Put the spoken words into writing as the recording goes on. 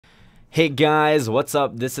Hey guys, what's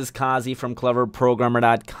up? This is Kazi from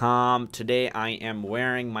cleverprogrammer.com. Today I am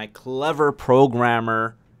wearing my Clever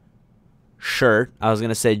Programmer shirt. I was going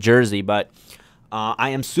to say jersey, but I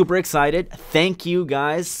am super excited. Thank you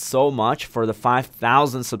guys so much for the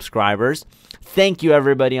 5,000 subscribers. Thank you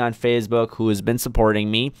everybody on Facebook who has been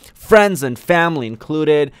supporting me, friends and family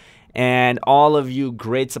included, and all of you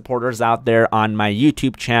great supporters out there on my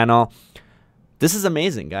YouTube channel. This is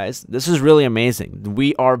amazing, guys. This is really amazing.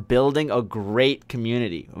 We are building a great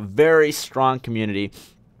community, a very strong community,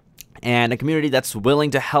 and a community that's willing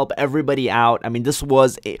to help everybody out. I mean, this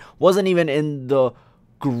wasn't even in the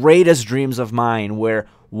greatest dreams of mine where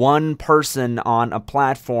one person on a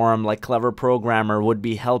platform like Clever Programmer would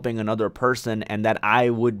be helping another person and that I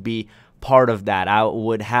would be part of that. I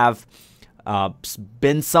would have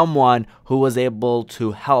been someone who was able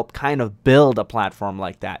to help kind of build a platform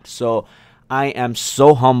like that. So I am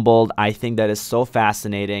so humbled. I think that is so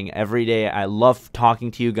fascinating. Every day I love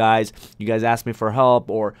talking to you guys. You guys ask me for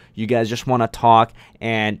help or you guys just want to talk,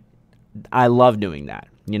 and I love doing that.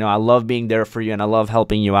 You know, I love being there for you and I love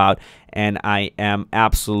helping you out, and I am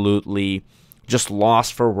absolutely just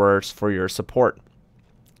lost for words for your support.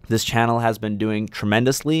 This channel has been doing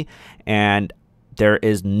tremendously, and there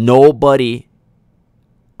is nobody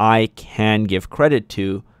I can give credit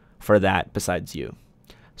to for that besides you.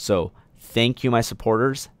 So thank you, my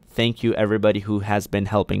supporters. Thank you, everybody who has been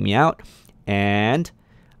helping me out. And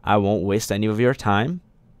I won't waste any of your time.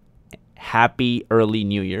 Happy early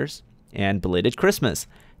New Year's and belated Christmas.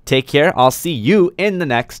 Take care. I'll see you in the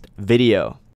next video.